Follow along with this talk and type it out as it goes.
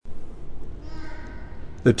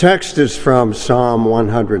The text is from Psalm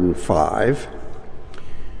 105.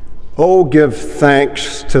 Oh, give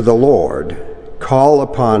thanks to the Lord, call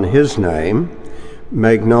upon his name,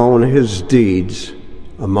 make known his deeds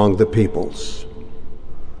among the peoples.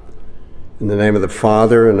 In the name of the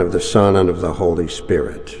Father, and of the Son, and of the Holy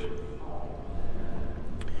Spirit.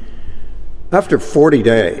 After 40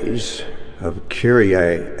 days of Kyrie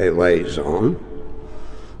eleison,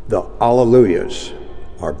 the Alleluias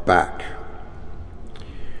are back.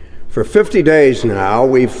 For 50 days now,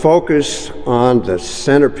 we focus on the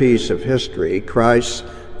centerpiece of history, Christ's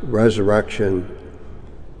resurrection,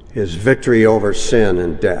 his victory over sin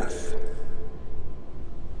and death.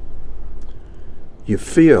 You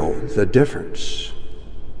feel the difference.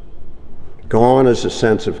 Gone is a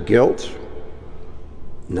sense of guilt.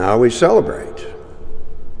 Now we celebrate.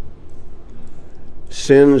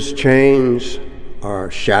 Sin's chains are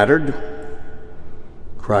shattered.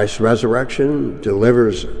 Christ's resurrection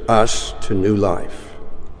delivers us to new life.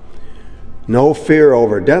 No fear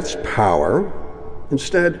over death's power.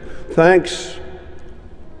 Instead, thanks,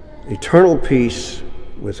 eternal peace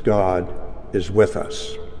with God is with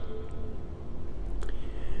us.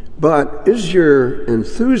 But is your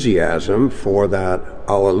enthusiasm for that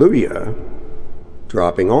Alleluia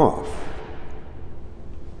dropping off?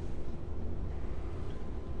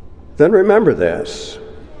 Then remember this.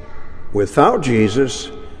 Without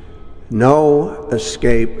Jesus, no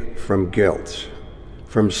escape from guilt,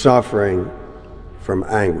 from suffering, from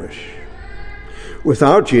anguish.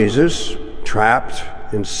 Without Jesus, trapped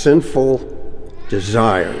in sinful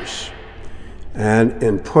desires and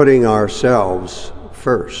in putting ourselves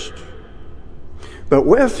first. But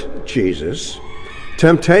with Jesus,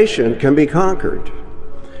 temptation can be conquered,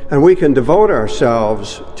 and we can devote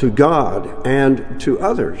ourselves to God and to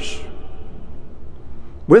others.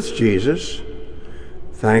 With Jesus,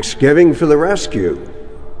 thanksgiving for the rescue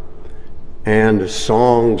and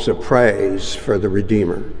songs of praise for the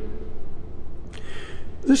Redeemer.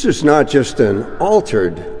 This is not just an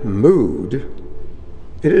altered mood,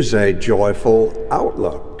 it is a joyful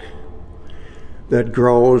outlook that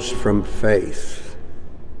grows from faith.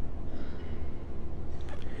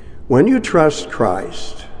 When you trust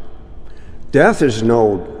Christ, death is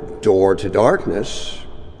no door to darkness,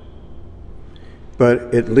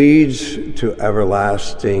 but it leads to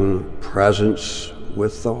everlasting presence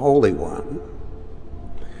with the Holy One.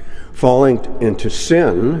 Falling into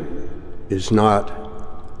sin is not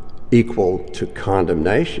equal to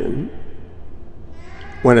condemnation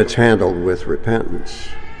when it's handled with repentance.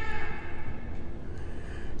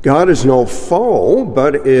 God is no foe,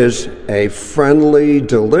 but is a friendly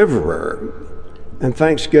deliverer, and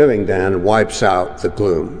thanksgiving then wipes out the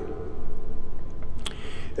gloom.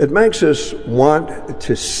 It makes us want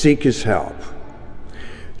to seek his help,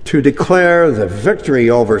 to declare the victory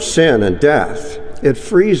over sin and death. It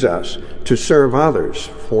frees us to serve others,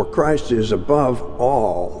 for Christ is above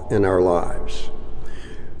all in our lives.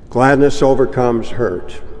 Gladness overcomes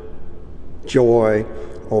hurt. Joy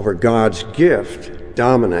over God's gift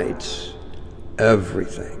dominates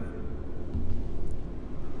everything.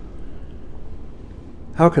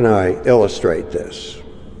 How can I illustrate this?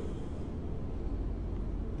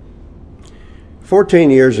 14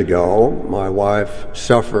 years ago, my wife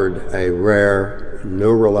suffered a rare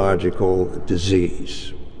neurological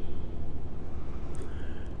disease.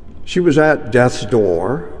 She was at death's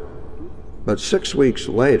door, but 6 weeks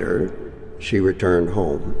later, she returned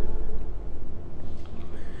home.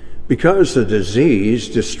 Because the disease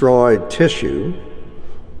destroyed tissue,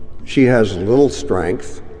 she has little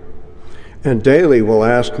strength, and daily will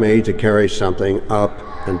ask me to carry something up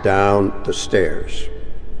and down the stairs.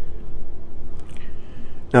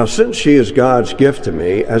 Now, since she is God's gift to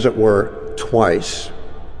me, as it were, twice,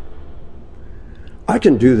 I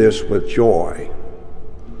can do this with joy.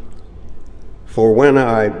 For when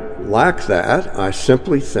I lack that, I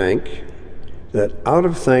simply think that out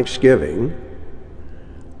of thanksgiving,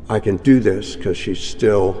 I can do this because she's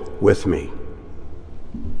still with me.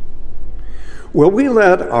 Will we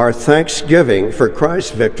let our thanksgiving for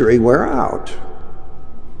Christ's victory wear out?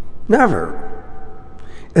 Never.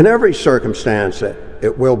 In every circumstance,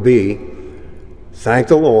 it will be, thank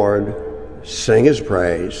the Lord, sing his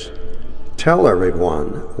praise, tell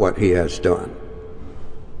everyone what he has done.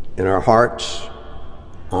 In our hearts,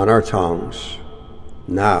 on our tongues,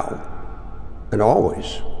 now and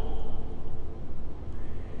always.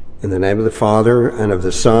 In the name of the Father, and of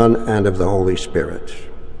the Son, and of the Holy Spirit.